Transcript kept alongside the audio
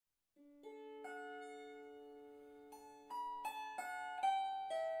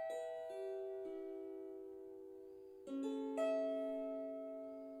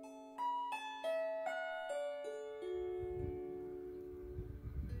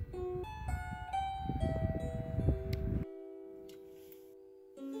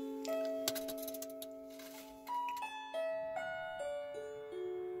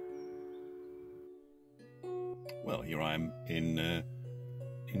Well, here I am in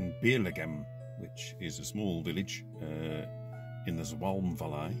Belgium, which is a small village in the Zwalm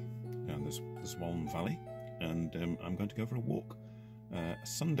Valley, the Zwalm Valley, and I'm going to go for a walk, a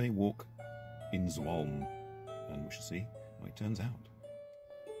Sunday walk in Zwalm, and we shall see how it turns out.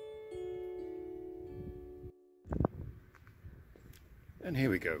 And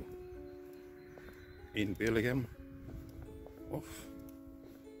here we go, in Belgium, off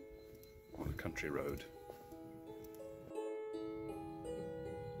on a country road.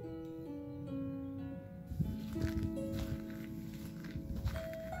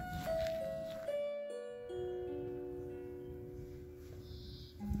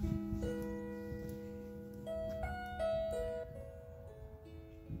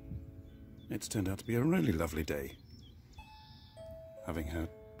 It's turned out to be a really lovely day, having had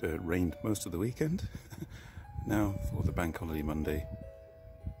rained most of the weekend. Now for the bank holiday Monday,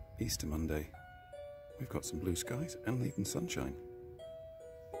 Easter Monday, we've got some blue skies and even sunshine.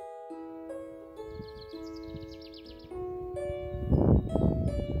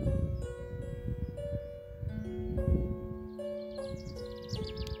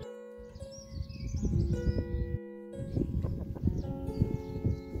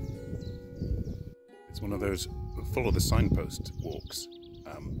 One of those follow the signpost walks,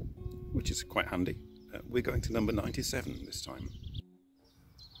 which is quite handy. We're going to number 97 this time.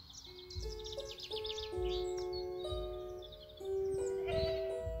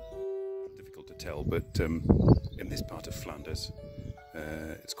 Difficult to tell, but in this part of Flanders,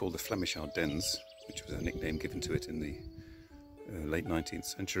 it's called the Flemish Ardennes, which was a nickname given to it in the late 19th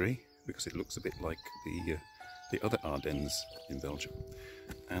century, because it looks a bit like the other Ardennes in Belgium,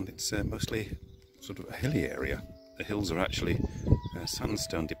 and it's mostly sort of a hilly area. The hills are actually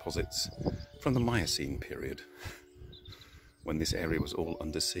sandstone deposits from the Miocene period, when this area was all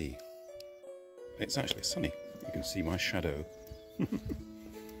under sea. It's actually sunny. You can see my shadow.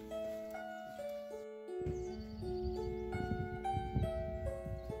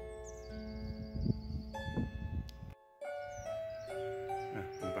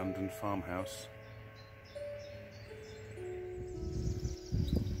 Abandoned farmhouse.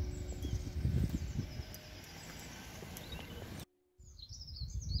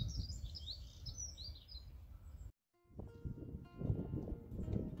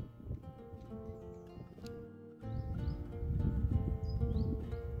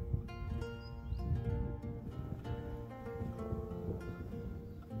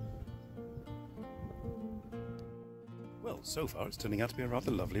 Well, so far it's turning out to be a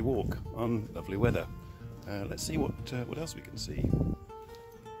rather lovely walk on lovely weather. Let's see what else we can see.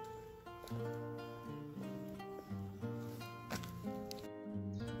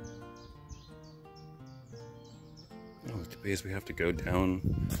 Oh, it appears we have to go down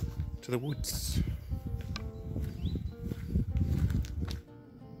to the woods.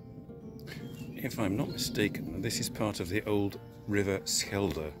 If I'm not mistaken, this is part of the old river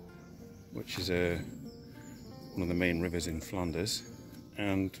Schelde, which is one of the main rivers in Flanders,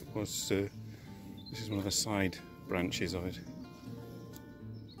 and was this is one of the side branches of it.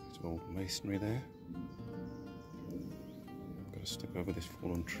 It's all masonry there. I've got to step over this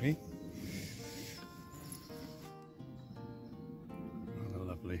fallen tree. Rather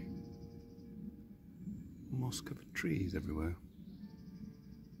lovely moss-covered trees everywhere.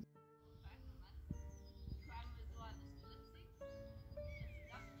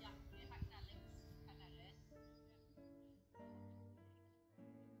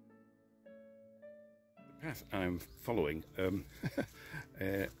 Path I'm following on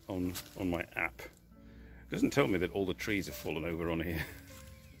my app doesn't tell me that all the trees have fallen over on here.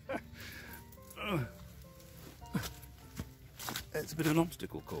 It's a bit of an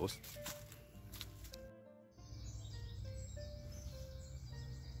obstacle course.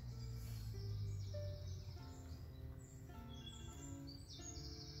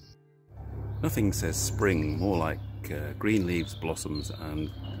 Nothing says spring more like green leaves, blossoms and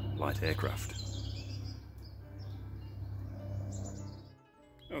light aircraft.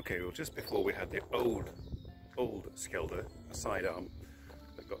 Okay, well, just before we had the old Schelde, a sidearm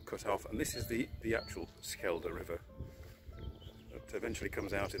that got cut off, and this is the actual Schelde River that eventually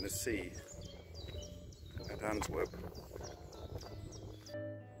comes out in the sea at Antwerp.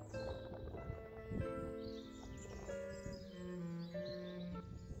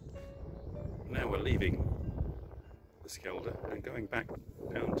 Now we're leaving the Schelde and going back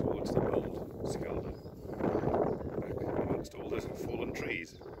down towards the old Schelde, back amongst all those fallen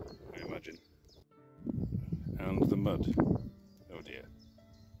trees. mud. Oh dear.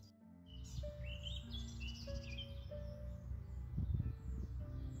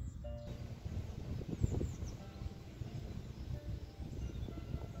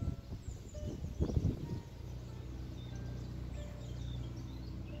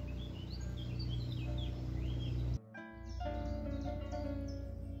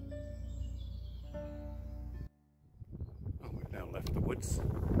 Oh, we've now left the woods.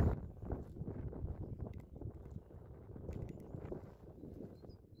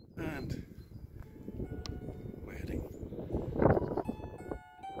 And we're heading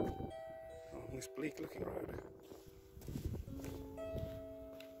along this bleak looking road.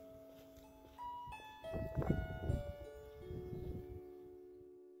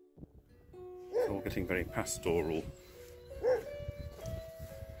 It's all getting very pastoral.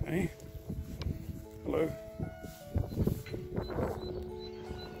 Hey? Hello?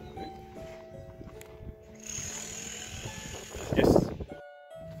 Yes.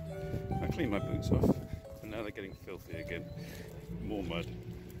 I cleaned my boots off and now they're getting filthy again. More mud.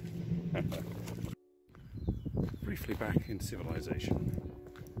 Briefly back in civilization.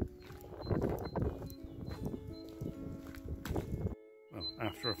 Well,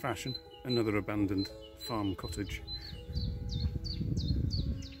 after a fashion, another abandoned farm cottage.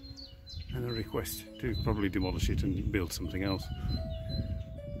 And a request to probably demolish it and build something else.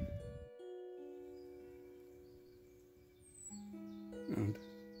 And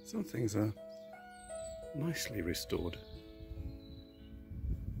some things are nicely restored.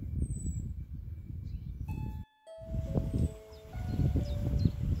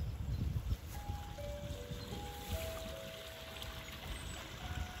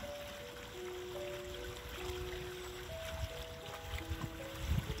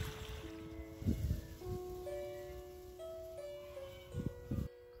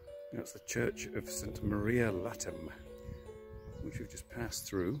 That's the Church of St. Maria Latem, which we've just passed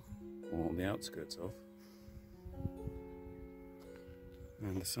through, or on the outskirts of.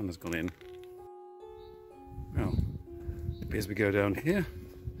 And the sun has gone in. Well, it appears we go down here,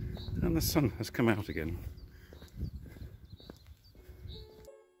 and the sun has come out again.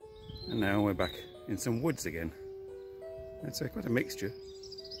 And now we're back in some woods again. It's quite a mixture.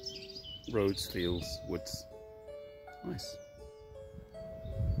 Roads, fields, woods. Nice.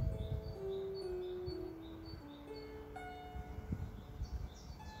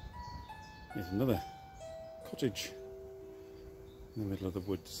 Here's another cottage in the middle of the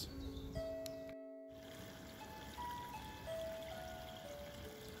woods.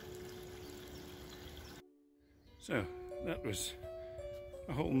 So that was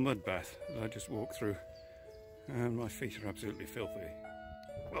a whole mud bath that I just walked through, and my feet are absolutely filthy.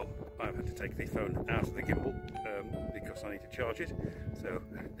 Well, I've had to take the phone out of the gimbal because I need to charge it, so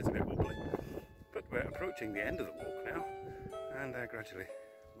it's a bit wobbly. But we're approaching the end of the walk now, and gradually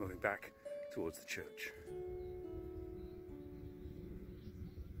moving back towards the church.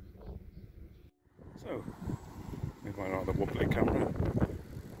 So, with my rather wobbly camera,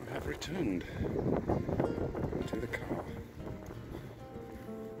 I have returned to the car.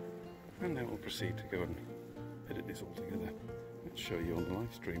 And now we'll proceed to go and edit this all together and show you on the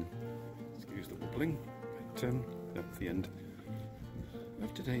live stream. Excuse the wobbling, but that's the end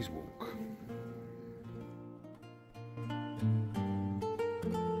of today's walk.